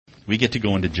we get to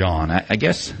go into John. I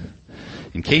guess,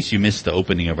 in case you missed the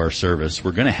opening of our service,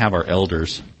 we're going to have our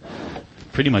elders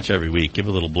pretty much every week give a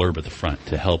little blurb at the front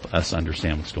to help us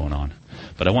understand what's going on.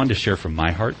 But I wanted to share from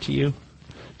my heart to you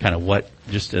kind of what,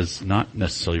 just as not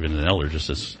necessarily even an elder, just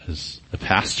as a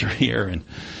pastor here, and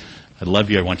I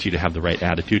love you. I want you to have the right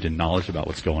attitude and knowledge about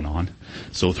what's going on.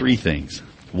 So 3 things.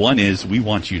 One is we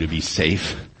want you to be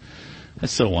safe. I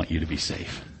still want you to be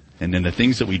safe. And then the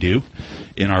things that we do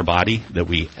in our body that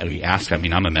we ask, I'm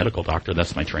a medical doctor,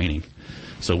 that's my training.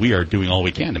 So we are doing all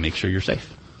we can to make sure you're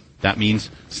safe. That means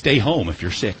stay home if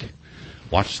you're sick.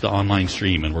 Watch the online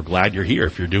stream, and we're glad you're here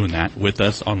if you're doing that with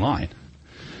us online.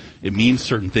 It means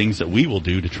certain things that we will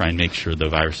do to try and make sure the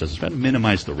virus doesn't spread,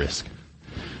 minimize the risk.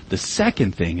 The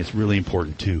second thing is really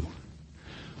important too.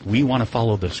 We want to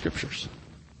follow the Scriptures.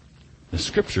 The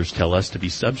Scriptures tell us to be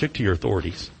subject to your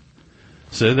authorities.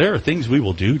 So there are things we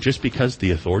will do just because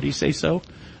the authorities say so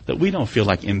that we don't feel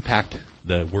like impact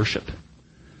the worship.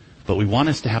 But we want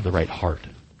us to have the right heart,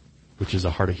 which is a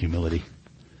heart of humility.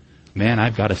 Man,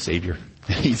 I've got a Savior.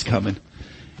 He's coming.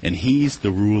 And He's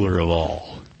the ruler of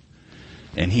all.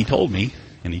 And He told me,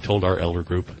 and He told our elder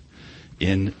group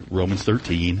in Romans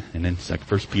 13 and in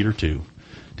 1 Peter 2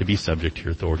 to be subject to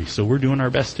your authority. So we're doing our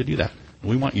best to do that.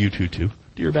 We want you to too.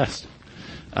 Do your best.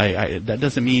 That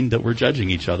doesn't mean that we're judging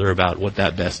each other about what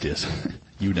that best is.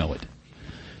 You know it.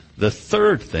 The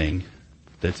third thing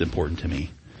that's important to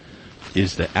me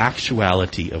is the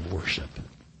actuality of worship.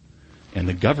 And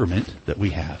the government that we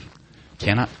have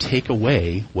cannot take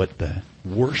away what the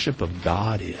worship of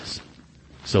God is.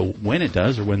 So when it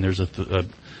does, or when there's a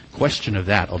question of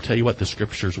that, I'll tell you what, the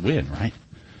Scriptures win, right?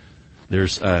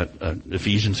 There's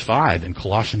Ephesians 5 and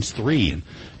Colossians 3 and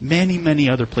many, many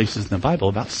other places in the Bible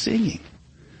about singing.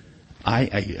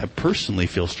 I personally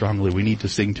feel strongly we need to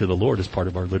sing to the Lord as part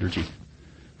of our liturgy.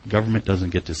 Government doesn't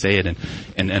get to say it,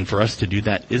 and for us to do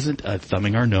that isn't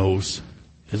thumbing our nose,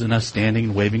 isn't us standing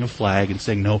and waving a flag and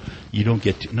saying, no, you don't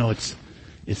get to. No, it's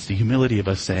the humility of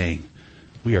us saying,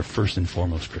 we are first and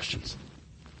foremost Christians.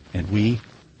 And we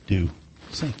do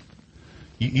sing.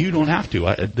 You don't have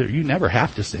to. You never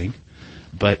have to sing.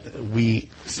 But we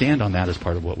stand on that as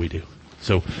part of what we do.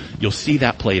 So you'll see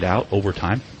that played out over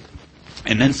time.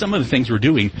 And then some of the things we're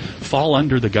doing fall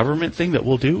under the government thing that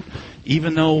we'll do,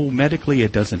 even though medically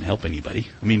it doesn't help anybody.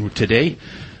 Today,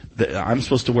 I'm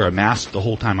supposed to wear a mask the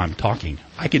whole time I'm talking.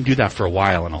 I can do that for a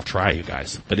while, and I'll try, you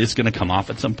guys. But it's going to come off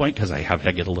at some point because I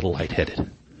get a little lightheaded.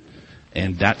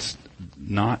 And that's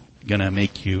not going to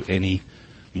make you any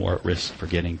more at risk for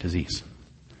getting disease.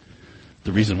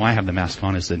 The reason why I have the mask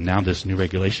on is that now this new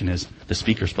regulation is the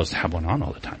speaker's supposed to have one on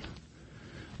all the time.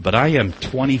 But I am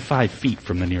 25 feet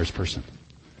from the nearest person.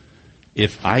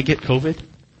 If I get COVID,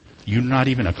 you're not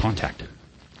even a contact.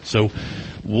 So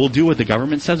we'll do what the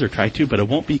government says or try to, but it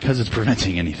won't be because it's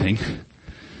preventing anything.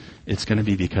 It's going to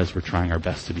be because we're trying our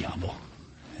best to be humble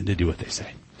and to do what they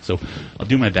say. So I'll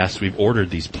do my best. We've ordered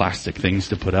these plastic things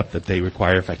to put up that they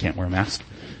require if I can't wear a mask.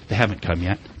 They haven't come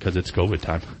yet because it's COVID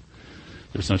time.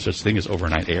 There's no such thing as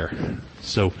overnight air.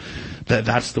 So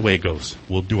that's the way it goes.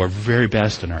 We'll do our very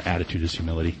best, and our attitude is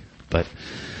humility. But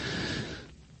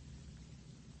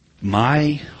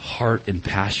my heart and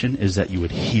passion is that you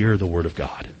would hear the Word of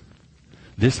God.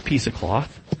 This piece of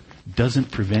cloth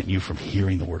doesn't prevent you from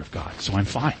hearing the Word of God. So I'm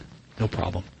fine. No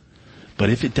problem. But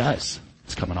if it does,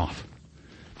 it's coming off.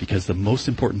 Because the most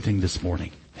important thing this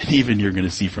morning, and even you're going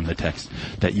to see from the text,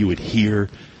 that you would hear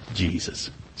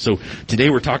Jesus. So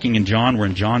today we're talking in John. We're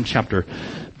in John chapter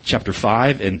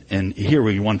 5, and here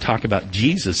we want to talk about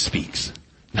Jesus speaks,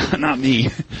 not me.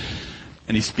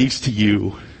 And He speaks to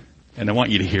you, and I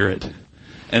want you to hear it.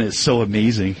 And it's so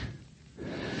amazing.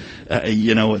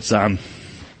 It's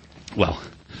well,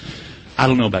 I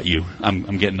don't know about you.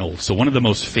 I'm getting old. So one of the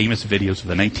most famous videos of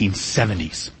the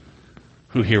 1970s.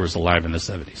 Who here was alive in the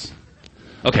 70s?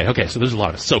 Okay, so there's a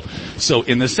lot of us. So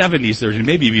in the 70s,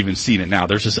 maybe you've even seen it now.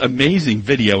 There's this amazing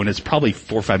video, and it's probably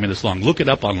 4 or 5 minutes long. Look it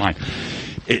up online.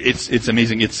 It's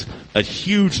amazing. It's a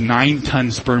huge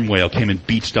 9-ton sperm whale came and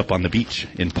beached up on the beach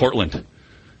in Portland. Have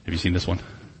you seen this one?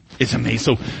 It's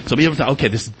amazing. So be able to,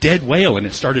 this dead whale, and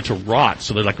it started to rot.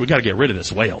 So they're like, we got to get rid of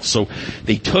this whale. So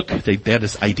they had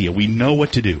this idea. We know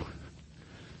what to do.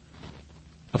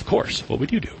 Of course, what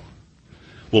would you do?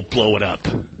 We'll blow it up.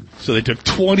 So they took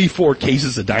 24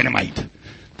 cases of dynamite.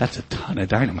 That's a ton of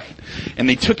dynamite. And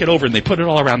they took it over and they put it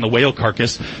all around the whale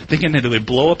carcass, thinking that it would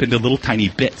blow up into little tiny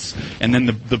bits. And then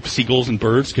the seagulls and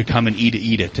birds could come and eat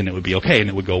it, and it would be okay, and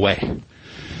it would go away.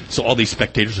 So all these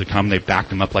spectators would come, they backed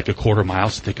them up like a quarter mile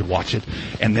so they could watch it.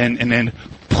 And then,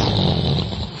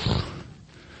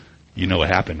 you know what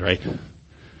happened, right?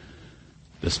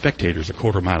 The spectators a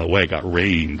quarter mile away got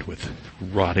rained with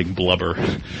rotting blubber.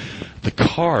 The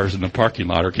cars in the parking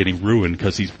lot are getting ruined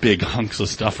because these big hunks of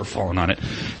stuff are falling on it.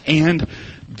 And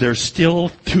there's still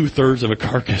 2/3 of a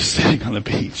carcass sitting on the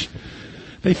beach.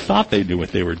 They thought they knew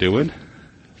what they were doing.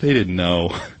 They didn't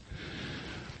know.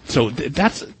 So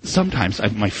that's sometimes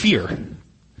my fear.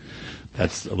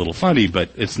 That's a little funny, but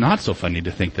it's not so funny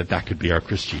to think that that could be our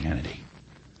Christianity.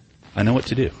 I know what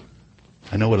to do.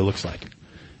 I know what it looks like.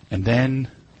 And then,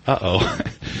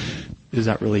 is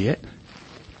that really it?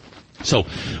 So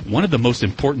one of the most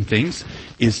important things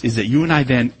is that you and I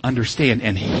then understand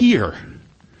and hear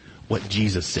what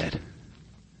Jesus said.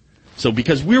 So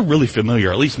because we're really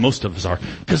familiar, at least most of us are,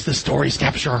 because the stories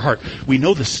capture our heart. We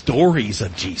know the stories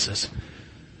of Jesus.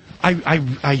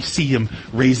 I see him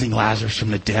raising Lazarus from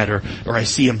the dead, or I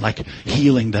see him like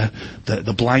healing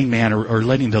the blind man, or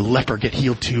letting the leper get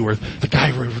healed too, or the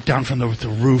guy down from the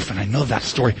roof, and I know that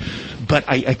story. But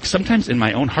I sometimes in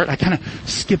my own heart, I kind of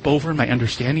skip over my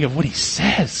understanding of what he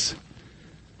says.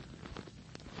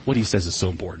 What he says is so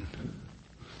important.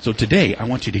 So today, I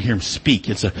want you to hear him speak.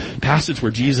 It's a passage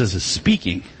where Jesus is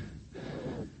speaking,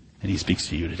 and he speaks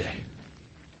to you today.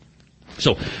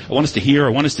 So I want us to hear, I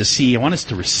want us to see, I want us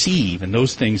to receive, and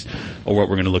those things are what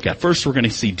we're going to look at. First, we're going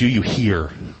to see, do you hear?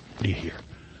 What do you hear?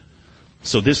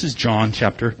 So this is John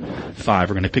chapter 5.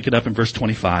 We're going to pick it up in verse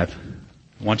 25.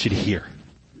 I want you to hear.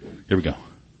 Here we go.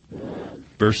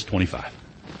 Verse 25.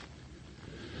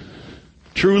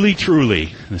 Truly,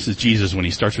 truly. This is Jesus when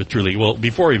he starts with truly. Well,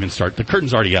 before we even start, the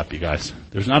curtain's already up, you guys.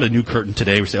 There's not a new curtain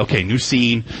today. We say, okay, new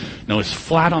scene. No, it's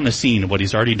flat on the scene of what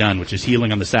he's already done, which is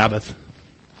healing on the Sabbath.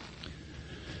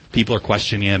 People are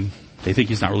questioning him. They think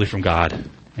he's not really from God.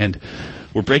 And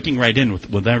we're breaking right in with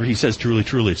whenever he says truly,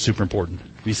 truly, it's super important.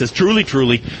 He says, truly,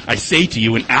 truly, I say to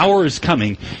you, an hour is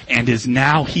coming and is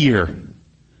now here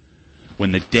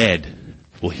when the dead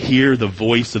will hear the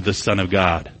voice of the Son of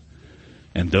God,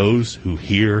 and those who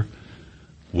hear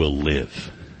will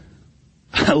live.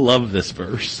 I love this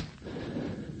verse.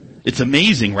 It's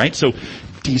amazing, right? So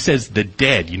he says the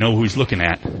dead. You know who he's looking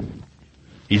at?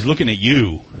 He's looking at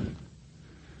you.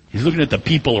 He's looking at the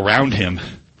people around him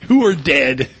who are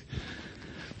dead.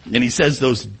 And he says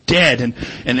those dead,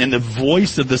 and the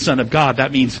voice of the Son of God,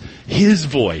 that means his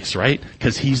voice, right?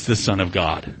 Because he's the Son of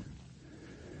God.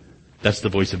 That's the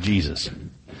voice of Jesus.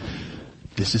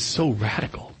 This is so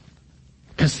radical.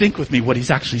 Because think with me what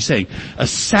he's actually saying. A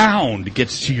sound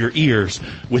gets to your ears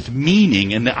with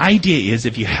meaning, and the idea is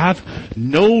if you have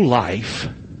no life,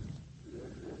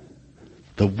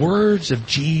 the words of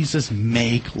Jesus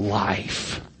make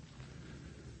life.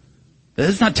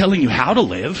 It's not telling you how to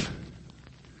live.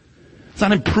 It's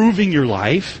not improving your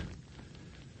life.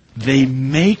 They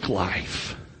make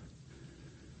life.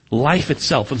 Life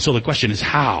itself. And so the question is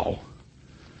how?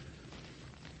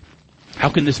 How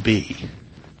can this be?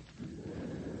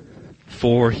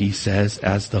 For he says,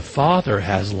 as the Father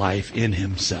has life in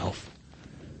himself,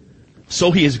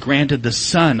 so he has granted the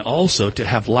Son also to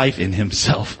have life in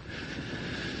himself.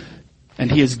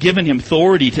 And he has given him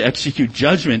authority to execute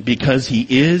judgment because he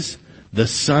is the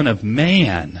Son of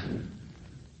Man.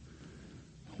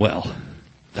 Well,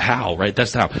 the how, right?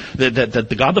 That's the how.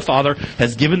 The God the Father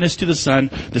has given this to the Son.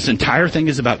 This entire thing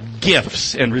is about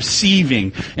gifts and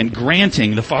receiving and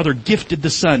granting. The Father gifted the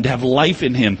Son to have life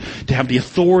in him, to have the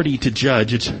authority to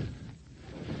judge. It's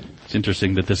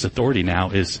interesting that this authority now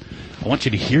is, I want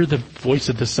you to hear the voice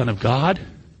of the Son of God.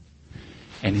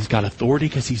 And he's got authority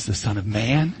because he's the Son of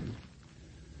Man.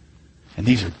 And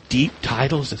these are deep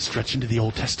titles that stretch into the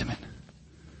Old Testament.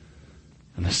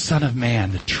 And the Son of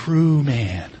Man, the true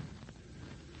man,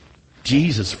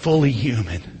 Jesus, fully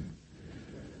human,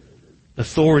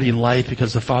 authority and life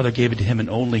because the Father gave it to him and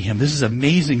only him. This is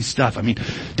amazing stuff. I mean,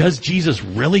 does Jesus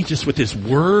really just with his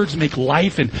words make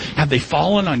life, and have they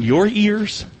fallen on your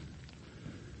ears?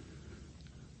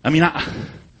 I mean,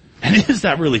 and is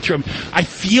that really true? I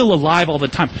feel alive all the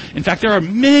time. In fact, there are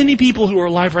many people who are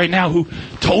alive right now who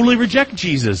totally reject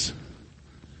Jesus.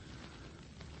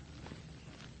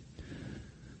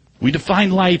 We define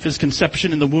life as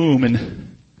conception in the womb,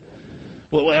 and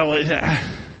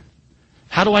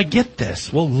how do I get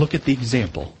this? Well, look at the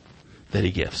example that he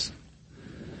gives.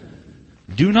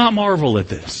 Do not marvel at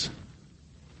this.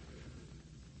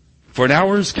 For an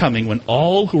hour is coming when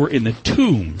all who are in the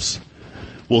tombs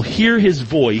will hear his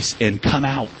voice and come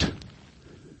out.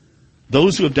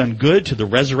 Those who have done good to the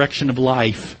resurrection of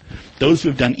life. Those who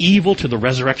have done evil to the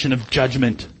resurrection of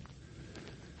judgment.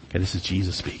 Okay, this is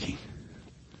Jesus speaking.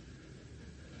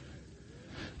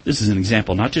 This is an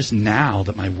example, not just now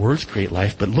that my words create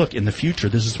life, but look, in the future,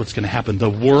 this is what's going to happen. The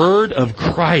word of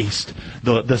Christ,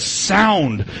 the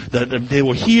sound that they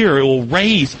will hear, it will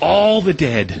raise all the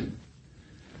dead.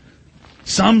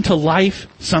 Some to life,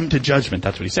 some to judgment.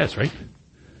 That's what he says, right?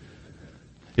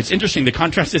 It's interesting, the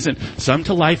contrast isn't some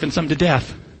to life and some to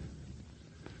death.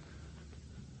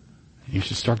 You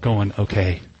should start going,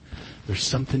 okay, there's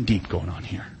something deep going on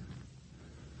here.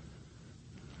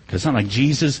 Because it's not like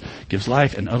Jesus gives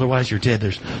life and otherwise you're dead.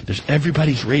 There's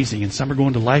everybody's raising, and some are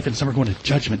going to life and some are going to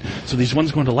judgment. So these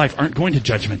ones going to life aren't going to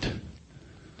judgment.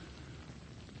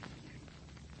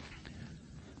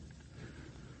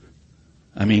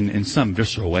 I mean, in some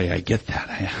visceral way, I get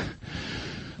that.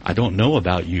 I don't know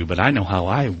about you, but I know how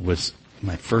I was.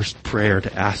 My first prayer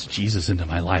to ask Jesus into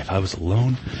my life. I was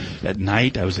alone at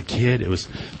night. I was a kid.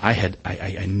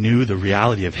 I knew the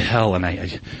reality of hell, and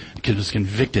I was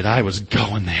convicted I was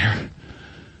going there.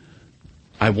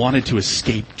 I wanted to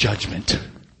escape judgment.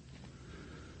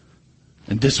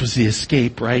 And this was the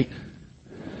escape, right?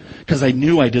 Because I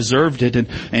knew I deserved it.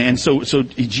 And so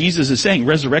Jesus is saying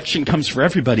resurrection comes for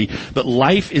everybody, but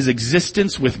life is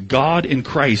existence with God in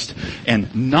Christ.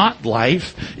 And not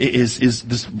life is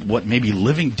this, what, maybe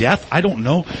living death? I don't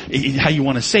know how you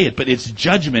want to say it, but it's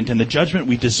judgment, and the judgment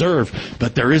we deserve,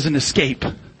 but there is an escape.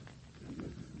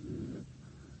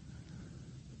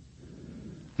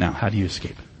 Now, how do you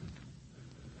escape?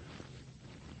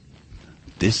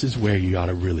 This is where you ought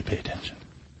to really pay attention.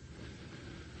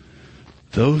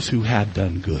 Those who have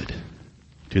done good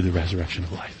to the resurrection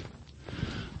of life.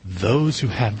 Those who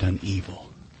have done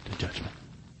evil to judgment.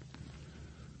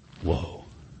 Whoa.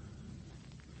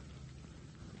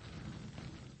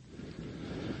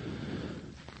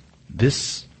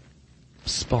 This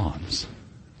spawns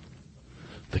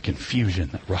the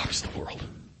confusion that rocks the world.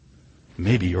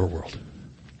 Maybe your world.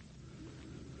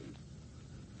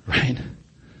 Right?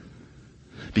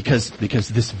 Because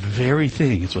this very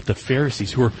thing is what the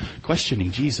Pharisees who are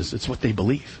questioning Jesus, it's what they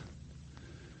believe.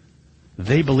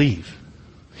 They believe.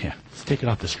 Yeah, let's take it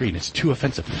off the screen. It's too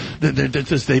offensive.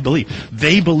 They believe.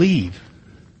 They believe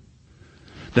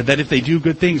that if they do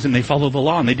good things and they follow the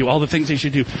law and they do all the things they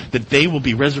should do, that they will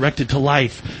be resurrected to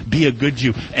life, be a good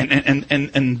Jew.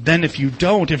 And then if you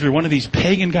don't, if you're one of these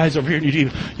pagan guys over here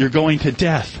and you're going to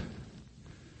death.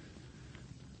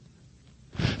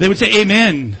 They would say,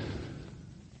 Amen.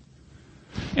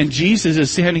 And Jesus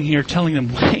is standing here telling them,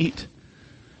 wait,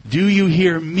 do you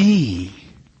hear me?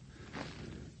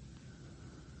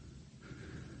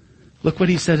 Look what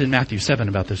he said in Matthew 7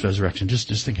 about this resurrection.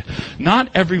 Just think.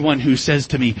 Not everyone who says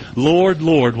to me, Lord,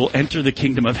 Lord, will enter the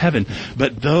kingdom of heaven,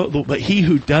 but he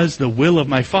who does the will of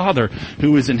my Father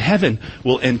who is in heaven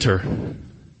will enter.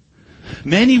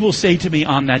 Many will say to me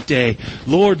on that day,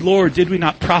 Lord, Lord, did we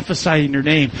not prophesy in your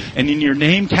name, and in your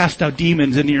name cast out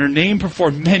demons, and in your name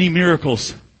perform many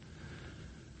miracles?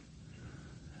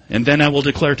 And then I will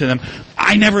declare to them,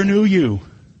 I never knew you.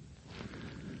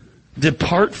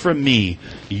 Depart from me,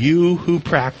 you who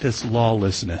practice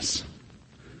lawlessness.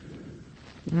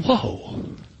 Whoa.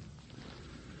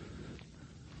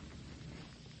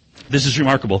 This is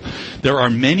remarkable. There are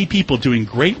many people doing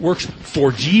great works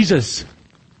for Jesus.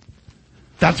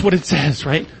 That's what it says,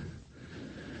 right?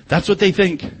 That's what they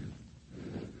think.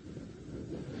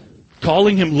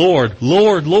 Calling him Lord,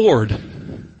 Lord, Lord.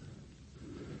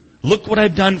 Look what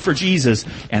I've done for Jesus.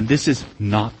 And this is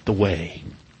not the way.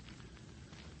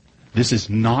 This is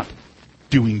not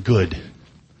doing good.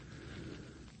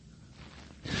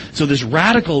 So this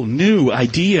radical new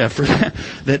idea for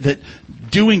that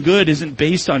doing good isn't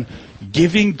based on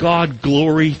giving God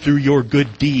glory through your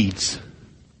good deeds.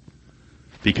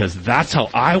 Because that's how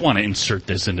I want to insert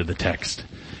this into the text.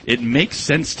 It makes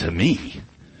sense to me.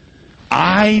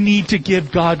 I need to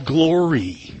give God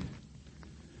glory.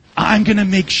 I'm going to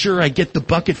make sure I get the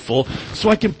bucket full so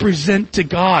I can present to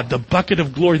God the bucket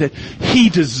of glory that He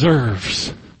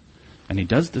deserves. And He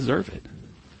does deserve it.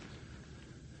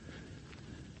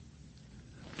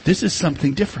 This is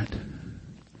something different.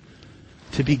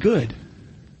 To be good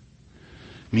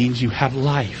means you have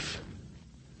life.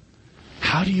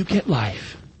 How do you get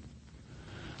life?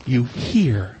 You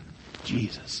hear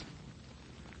Jesus.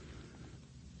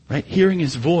 Right? Hearing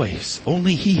His voice.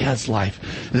 Only He has life.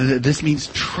 This means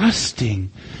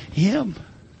trusting Him.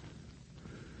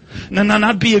 No,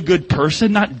 not be a good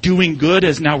person, not doing good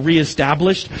as now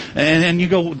reestablished. And you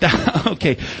go,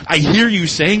 okay, I hear you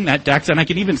saying that, Dax, and I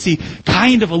can even see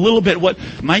kind of a little bit what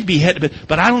might be headed,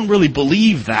 but I don't really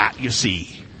believe that, you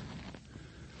see.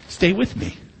 Stay with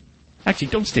me. Actually,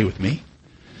 don't stay with me.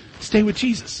 Stay with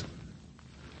Jesus.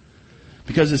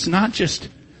 Because it's not just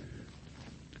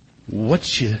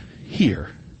what you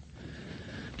hear,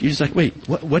 Jesus is like, wait,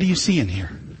 what do you see in here?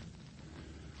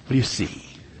 What do you see?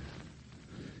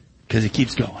 Because he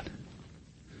keeps going.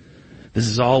 This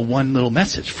is all one little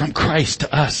message from Christ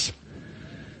to us.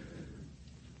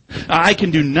 I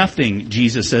can do nothing,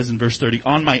 Jesus says in verse 30,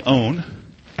 on my own.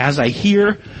 As I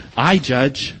hear, I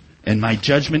judge, and my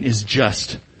judgment is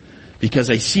just,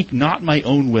 because I seek not my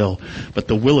own will, but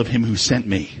the will of him who sent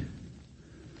me.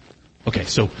 Okay,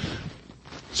 so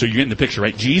you're getting the picture,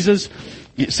 right? Jesus,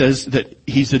 it says that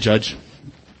he's the judge,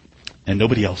 and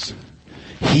nobody else.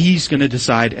 He's going to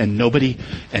decide, and nobody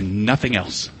and nothing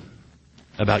else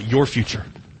about your future.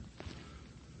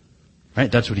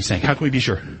 Right? That's what he's saying. How can we be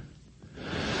sure?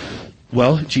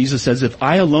 Well, Jesus says, if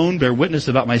I alone bear witness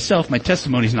about myself, my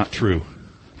testimony is not true.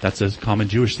 That's a common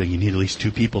Jewish thing. You need at least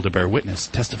two people to bear witness,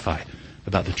 testify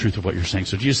about the truth of what you're saying.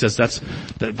 So Jesus says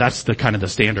that's the kind of the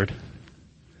standard.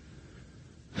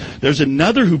 There's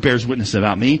another who bears witness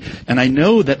about me, and I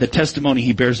know that the testimony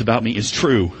he bears about me is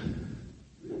true.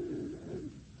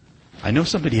 I know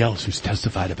somebody else who's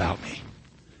testified about me.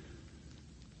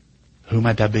 Who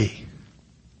might that be?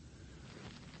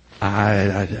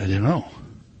 I don't know.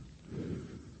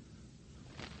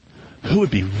 Who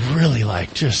would be really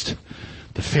like just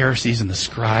the Pharisees and the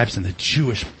scribes and the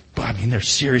Jewish, I mean, they're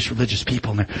serious religious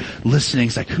people and they're listening.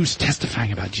 It's like, who's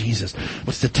testifying about Jesus?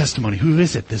 What's the testimony? Who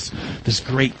is it, this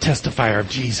great testifier of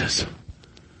Jesus?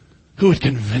 Who would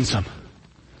convince them?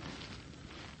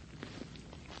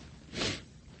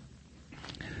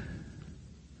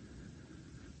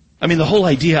 I mean, the whole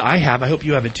idea I have, I hope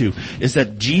you have it too, is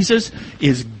that Jesus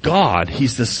is God.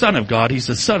 He's the Son of God. He's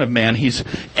the Son of Man.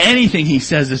 Anything he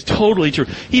says is totally true.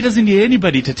 He doesn't need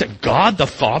anybody God the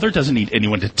Father doesn't need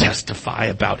anyone to testify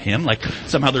about him. Like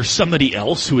somehow there's somebody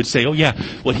else who would say, oh yeah,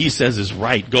 what he says is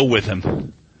right. Go with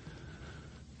him.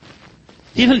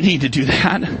 He doesn't need to do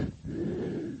that.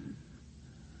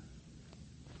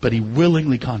 But he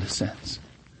willingly condescends.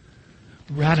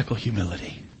 Radical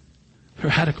humility.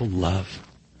 Radical love.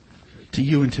 To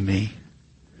you and to me.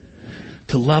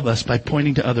 To love us by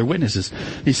pointing to other witnesses.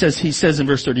 He says in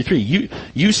verse 33,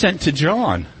 you sent to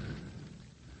John.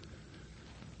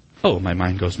 Oh, my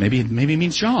mind goes, maybe it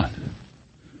means John.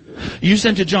 You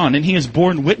sent to John, and he has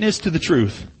borne witness to the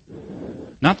truth.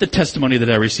 Not the testimony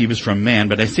that I receive is from man,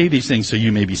 but I say these things so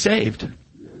you may be saved.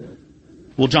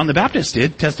 Well, John the Baptist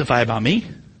did testify about me.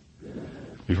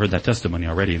 We've heard that testimony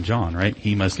already in John, right?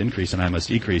 He must increase and I must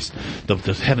decrease. The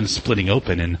heavens splitting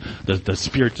open and the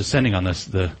Spirit descending on us,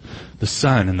 the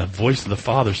Son and the voice of the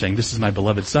Father saying, this is my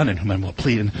beloved Son in whom I'm well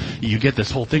pleased. And you get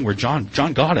this whole thing where John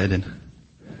got it. And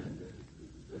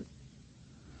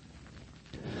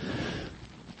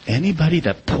anybody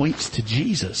that points to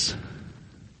Jesus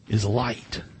is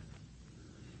light.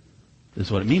 This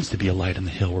is what it means to be a light on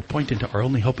the hill. We're pointing to our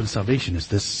only hope and salvation is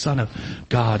this Son of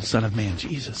God, Son of Man,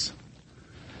 Jesus.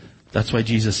 That's why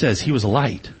Jesus says he was a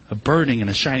light, a burning and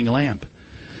a shining lamp.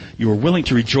 You were willing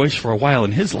to rejoice for a while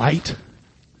in his light.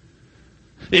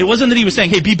 It wasn't that he was saying,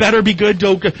 hey, be better, be good,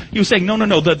 don't go. He was saying,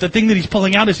 no. The thing that he's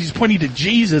pulling out is he's pointing to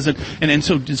Jesus. And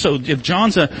so if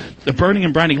John's a burning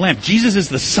and brightening lamp, Jesus is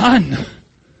the sun.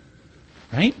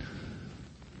 Right?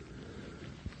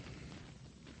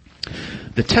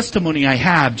 The testimony I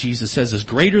have, Jesus says, is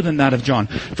greater than that of John.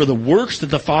 For the works that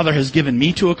the Father has given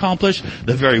me to accomplish,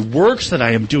 the very works that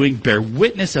I am doing bear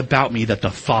witness about me that the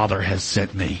Father has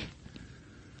sent me.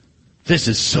 This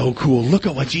is so cool. Look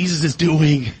at what Jesus is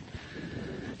doing.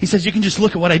 He says, you can just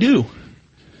look at what I do.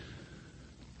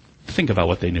 Think about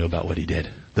what they knew about what he did.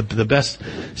 The best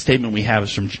statement we have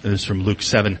is from Luke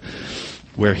 7.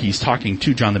 Where he's talking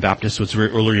to John the Baptist, was very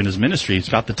earlier in his ministry. It's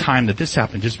about the time that this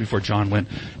happened, just before John went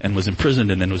and was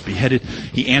imprisoned and then was beheaded.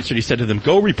 He answered, he said to them,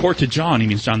 go report to John, he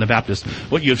means John the Baptist,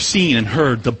 what you have seen and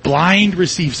heard. The blind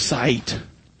receive sight.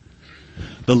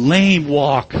 The lame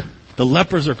walk. The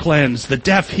lepers are cleansed. The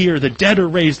deaf hear. The dead are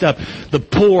raised up. The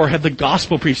poor have the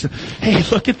gospel preached. Hey,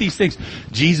 look at these things.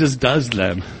 Jesus does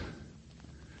them.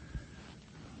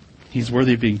 He's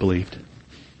worthy of being believed.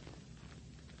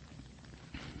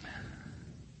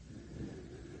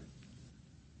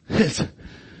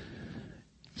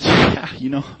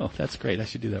 That's great. I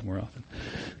should do that more often.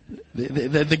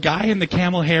 The guy in the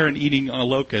camel hair and eating a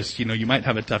locust, you might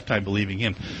have a tough time believing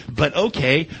him. But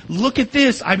okay, look at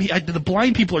this. I mean, the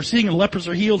blind people are seeing and lepers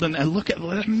are healed and look at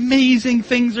what amazing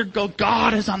things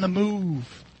God is on the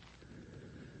move.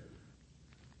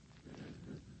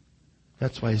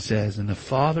 That's why he says, and the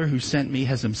Father who sent me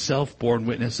has himself borne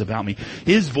witness about me.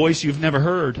 His voice you've never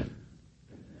heard.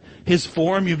 His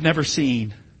form you've never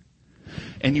seen.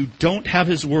 And you don't have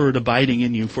his word abiding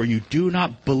in you, for you do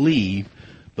not believe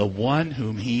the one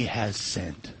whom he has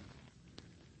sent.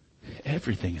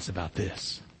 Everything is about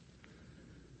this.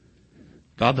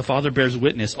 God the Father bears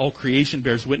witness. All creation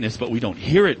bears witness, but we don't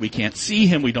hear it. We can't see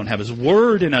him. We don't have his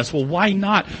word in us. Well, why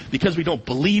not? Because we don't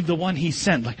believe the one he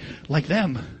sent, like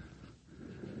them.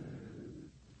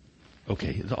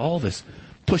 Okay, all this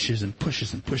pushes and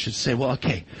pushes and pushes to say, well,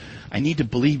 okay, I need to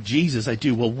believe Jesus. I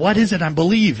do. Well, what is it I'm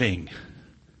believing?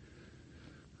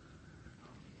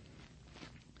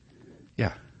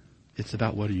 Yeah, it's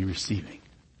about what are you receiving.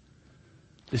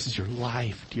 This is your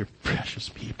life, dear precious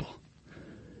people.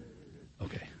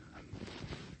 Okay.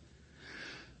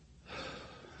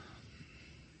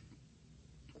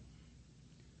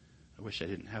 I wish I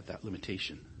didn't have that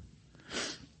limitation.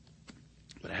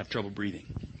 But I have trouble breathing.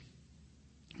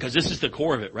 Because this is the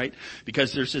core of it, right?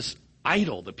 Because there's this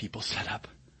idol that people set up.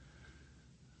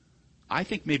 I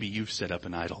think maybe you've set up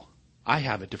an idol. I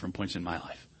have at different points in my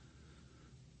life.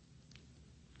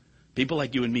 People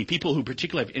like you and me, people who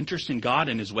particularly have interest in God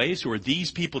and his ways, who are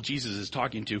these people Jesus is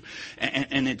talking to.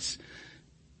 And it's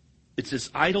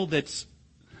this idol this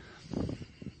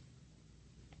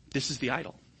is the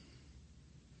idol.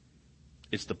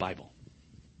 It's the Bible.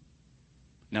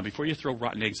 Now, before you throw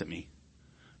rotten eggs at me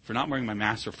for not wearing my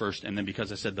master first, and then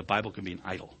because I said the Bible can be an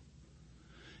idol,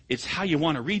 it's how you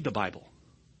want to read the Bible.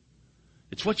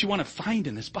 It's what you want to find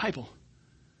in this Bible.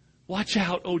 Watch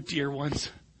out, oh dear ones.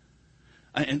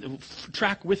 And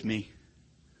track with me.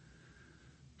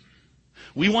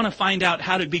 We want to find out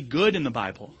how to be good in the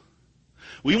Bible.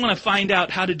 We want to find out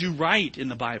how to do right in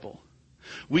the Bible.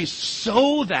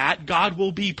 So that God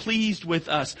will be pleased with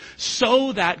us.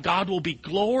 So that God will be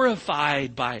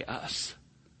glorified by us.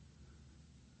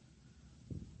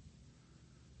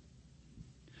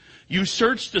 You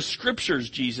search the scriptures,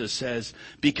 Jesus says,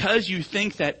 because you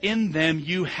think that in them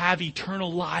you have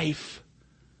eternal life.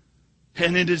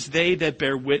 And it is they that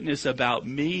bear witness about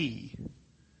me.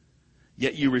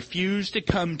 Yet you refuse to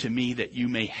come to me that you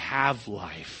may have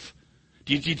life.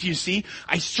 Do you see?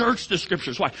 I search the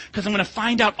scriptures. Why? Because I'm going to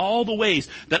find out all the ways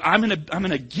that I'm going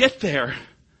to get there.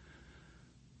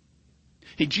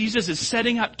 Hey, Jesus is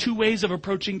setting up 2 ways of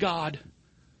approaching God.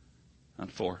 Not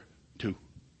 4, 2.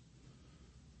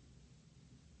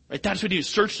 Right? That's what you do.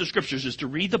 Search the scriptures, is to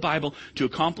read the Bible to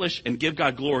accomplish and give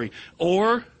God glory.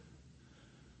 Or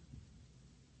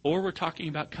we're talking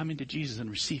about coming to Jesus and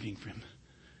receiving from him.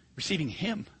 Receiving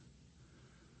him.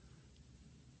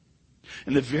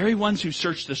 And the very ones who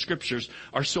search the scriptures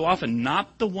are so often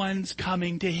not the ones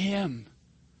coming to him.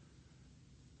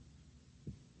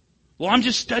 Well, I'm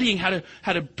just studying how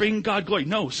to bring God glory.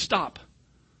 No, stop.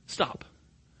 Stop.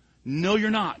 No, you're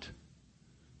not.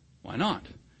 Why not?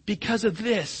 Because of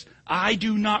this, I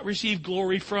do not receive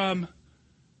glory from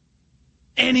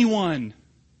anyone.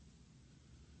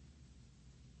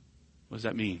 What does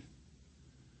that mean?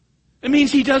 It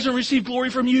means he doesn't receive glory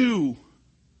from you.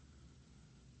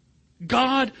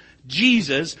 God,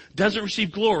 Jesus, doesn't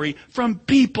receive glory from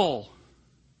people.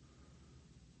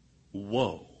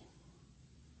 Whoa.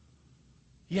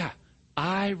 Yeah,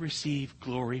 I receive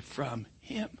glory from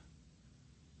him.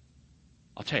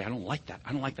 I'll tell you, I don't like that.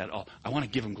 I don't like that at all. I want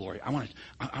to give him glory. I want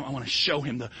to show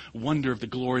him the wonder of the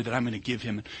glory that I'm going to give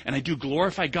him. And I do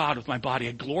glorify God with my body.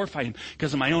 I glorify him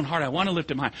because in my own heart I want to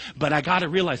lift him high. But I got to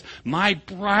realize my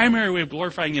primary way of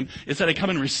glorifying him is that I come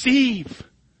and receive.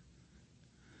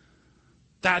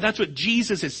 That's what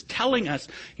Jesus is telling us.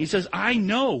 He says, I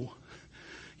know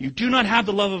you do not have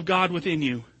the love of God within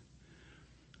you.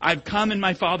 I've come in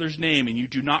my Father's name and you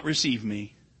do not receive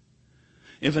me.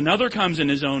 If another comes in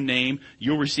his own name,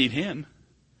 you'll receive him.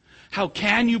 How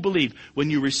can you believe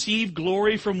when you receive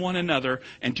glory from one another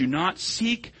and do not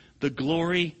seek the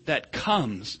glory that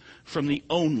comes from the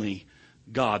only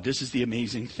God? This is the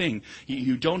amazing thing.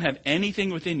 You don't have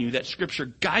anything within you that Scripture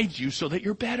guides you so that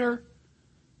you're better.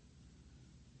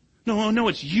 No,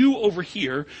 it's you over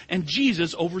here and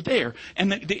Jesus over there.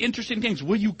 And the interesting thing is,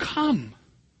 will you come?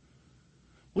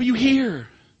 Will you hear?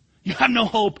 You have no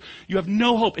hope. You have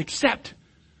no hope except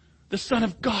the Son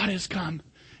of God has come,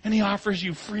 and he offers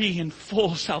you free and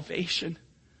full salvation.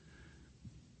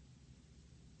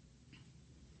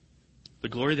 The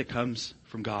glory that comes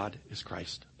from God is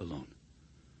Christ alone.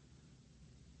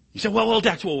 You say, well,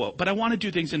 Dax, whoa, but I want to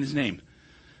do things in his name.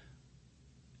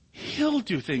 He'll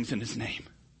do things in his name.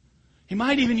 He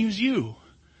might even use you.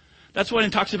 That's when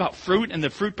it talks about fruit and the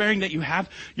fruit bearing that you have.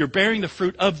 You're bearing the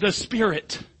fruit of the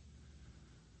Spirit.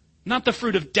 Not the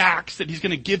fruit of Dax that he's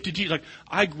going to give to Jesus. Like,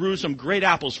 I grew some great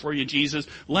apples for you, Jesus.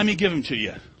 Let me give them to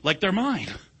you. Like they're mine.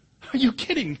 Are you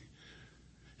kidding?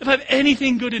 If I have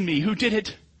anything good in me, who did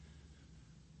it?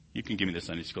 You can give me the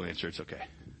Sunday school answer. It's okay.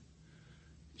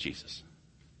 Jesus.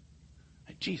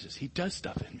 Jesus, he does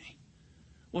stuff in me.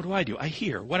 What do? I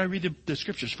hear. What I read the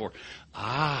scriptures for.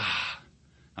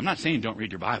 I'm not saying don't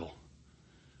read your Bible.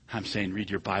 I'm saying read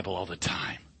your Bible all the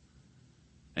time.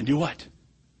 And do what?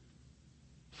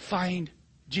 Find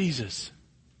Jesus.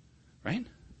 Right?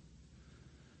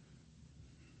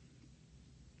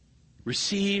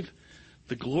 Receive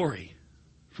the glory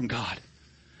from God.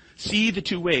 See the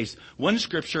two ways. One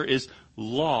scripture is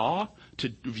law,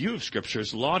 to view of scripture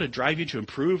is law to drive you to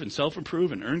improve and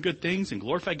self-improve and earn good things and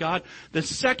glorify God. The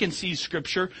second sees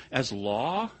scripture as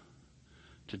law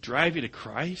to drive you to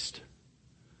Christ,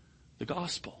 the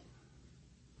gospel,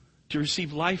 to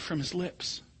receive life from his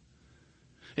lips.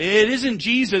 It isn't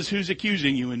Jesus who's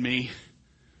accusing you and me.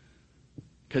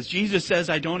 Because Jesus says,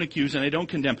 I don't accuse and I don't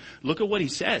condemn. Look at what he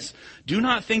says. Do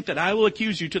not think that I will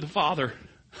accuse you to the Father.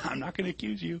 I'm not going to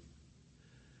accuse you.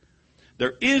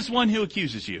 There is one who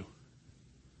accuses you.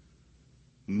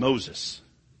 Moses,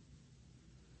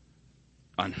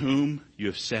 on whom you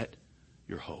have set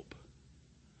your hope.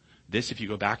 This, if you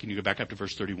go back and you go back up to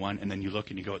verse 31, and then you look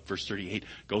and you go at verse 38,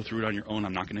 go through it on your own.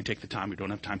 I'm not going to take the time. We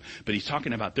don't have time. But he's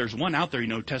talking about, there's one out there,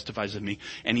 who testifies of me.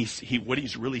 And what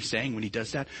he's really saying when he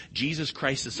does that, Jesus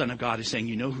Christ, the Son of God, is saying,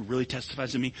 you know who really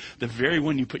testifies of me? The very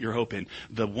one you put your hope in.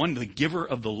 The one, the giver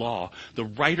of the law, the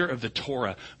writer of the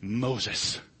Torah,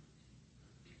 Moses.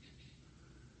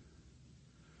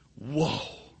 Whoa.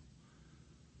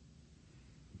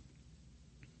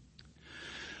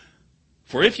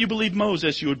 For if you believe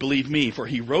Moses, you would believe me, for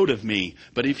he wrote of me.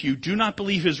 But if you do not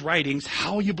believe his writings,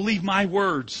 how will you believe my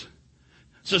words?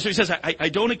 So he says, I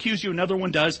don't accuse you, another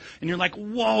one does. And you're like,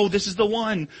 whoa, this is the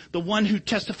one who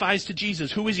testifies to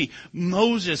Jesus. Who is he?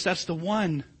 Moses, that's the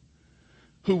one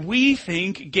who we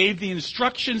think gave the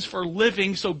instructions for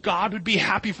living so God would be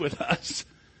happy with us.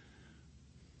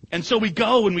 And so we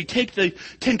go and we take the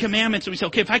 10 Commandments and we say,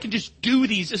 okay, if I can just do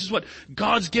these, this is what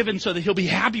God's given so that he'll be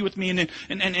happy with me. And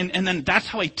then that's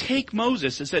how I take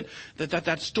Moses, is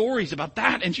that story's about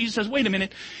that. And Jesus says, wait a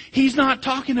minute, he's not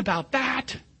talking about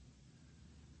that.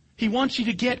 He wants you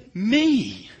to get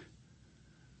me.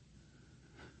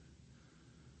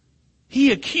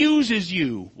 He accuses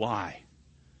you. Why?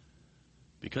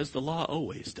 Because the law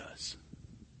always does.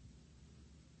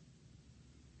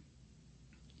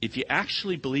 If you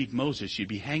actually believed Moses, you'd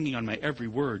be hanging on my every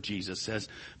word, Jesus says,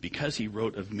 because he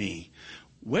wrote of me.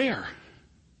 Where?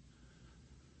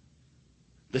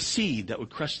 The seed that would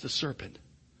crush the serpent.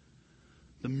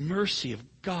 The mercy of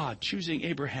God choosing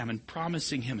Abraham and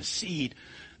promising him a seed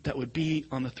that would be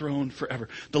on the throne forever.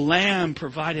 The lamb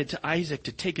provided to Isaac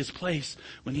to take his place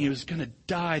when he was going to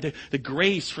die. The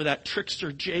grace for that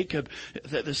trickster Jacob.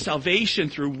 The salvation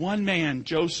through one man,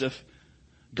 Joseph.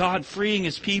 God freeing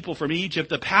his people from Egypt,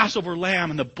 the Passover lamb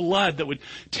and the blood that would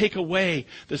take away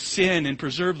the sin and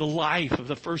preserve the life of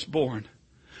the firstborn.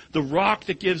 The rock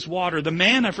that gives water, the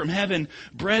manna from heaven,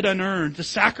 bread unearned, the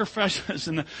sacrifices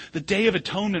and the Day of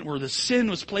Atonement where the sin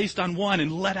was placed on one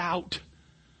and let out.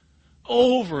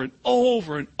 Over and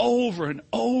over and over and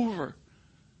over.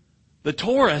 The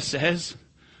Torah says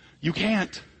you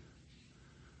can't.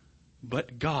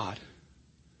 But God,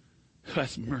 who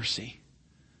has mercy,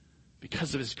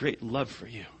 because of his great love for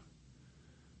you.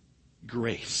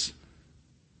 Grace.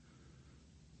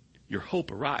 Your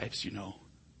hope arrives,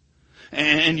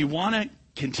 And you want to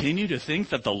continue to think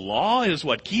that the law is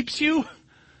what keeps you?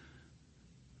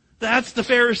 That's the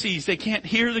Pharisees. They can't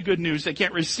hear the good news. They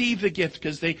can't receive the gift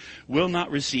because they will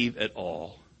not receive at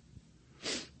all.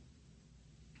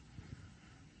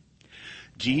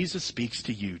 Jesus speaks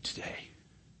to you today.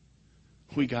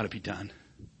 We got to be done.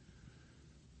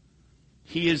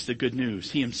 He is the good news.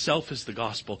 He himself is the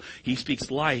gospel. He speaks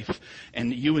life.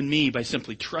 And you and me, by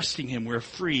simply trusting him, we're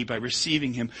free by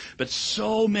receiving him. But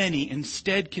so many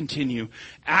instead continue,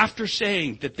 after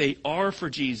saying that they are for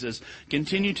Jesus,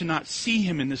 continue to not see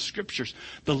him in the scriptures.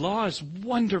 The law is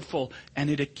wonderful and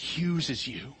it accuses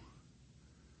you.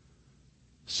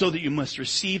 So that you must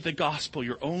receive the gospel,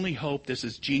 your only hope. This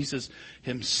is Jesus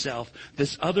himself.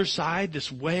 This other side, this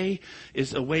way,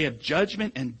 is a way of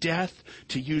judgment and death,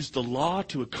 to use the law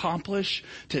to accomplish,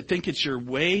 to think it's your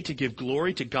way to give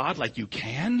glory to God like you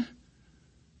can.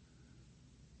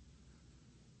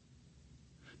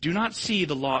 Do not see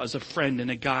the law as a friend and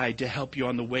a guide to help you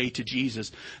on the way to Jesus.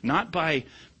 Not by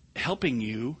helping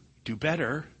you do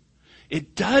better.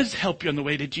 It does help you on the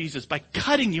way to Jesus by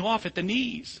cutting you off at the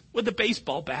knees with a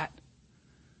baseball bat.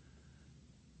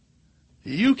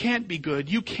 You can't be good.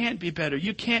 You can't be better.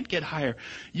 You can't get higher.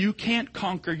 You can't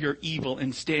conquer your evil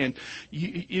and stand.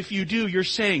 If you do, you're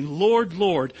saying, Lord,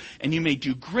 Lord, and you may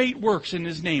do great works in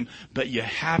his name, but you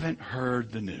haven't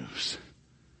heard the news.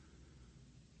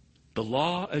 The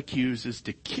law accuses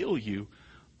to kill you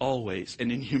always.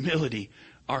 And in humility,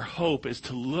 our hope is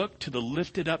to look to the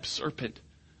lifted up serpent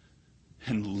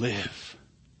and live.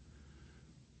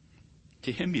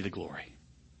 To him be the glory.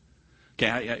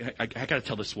 Okay, I got to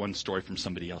tell this one story from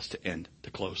somebody else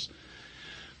to close.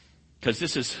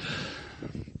 Because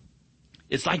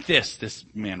it's like this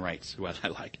man writes, who I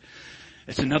like.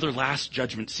 It's another last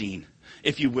judgment scene.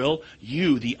 If you will,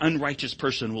 you, the unrighteous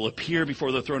person, will appear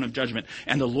before the throne of judgment,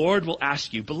 and the Lord will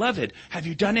ask you, beloved, have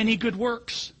you done any good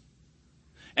works?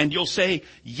 And you'll say,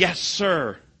 yes,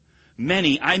 sir.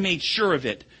 Many, I made sure of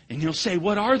it. And you'll say,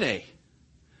 what are they?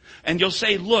 And you'll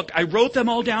say, look, I wrote them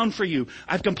all down for you.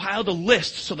 I've compiled a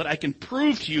list so that I can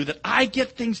prove to you that I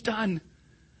get things done.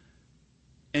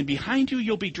 And behind you,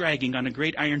 you'll be dragging on a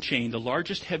great iron chain the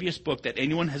largest, heaviest book that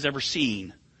anyone has ever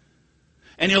seen.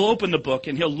 And he'll open the book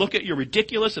and he'll look at your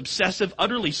ridiculous, obsessive,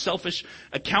 utterly selfish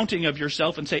accounting of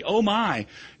yourself and say, oh my,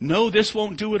 no, this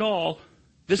won't do it all.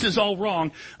 This is all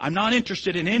wrong. I'm not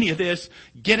interested in any of this.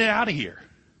 Get it out of here.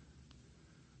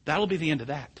 That'll be the end of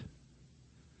that.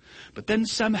 But then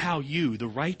somehow you, the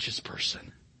righteous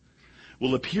person,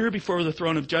 will appear before the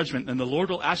throne of judgment, and the Lord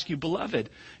will ask you, beloved,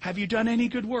 have you done any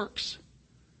good works?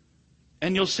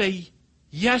 And you'll say,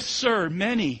 yes, sir,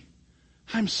 many.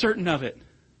 I'm certain of it.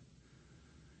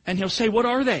 And he'll say, what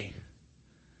are they?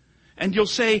 And you'll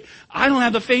say, I don't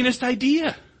have the faintest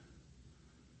idea.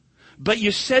 But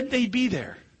you said they'd be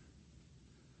there.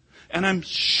 And I'm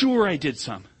sure I did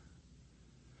some.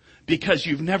 Because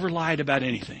you've never lied about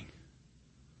anything.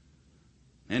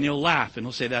 And he'll laugh and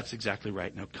he'll say, that's exactly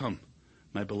right. Now come,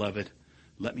 my beloved,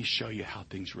 let me show you how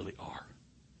things really are.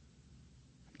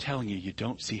 I'm telling you, you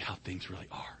don't see how things really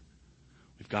are.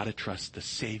 We've got to trust the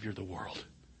Savior of the world.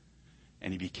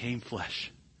 And he became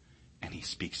flesh. And he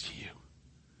speaks to you.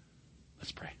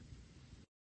 Let's pray.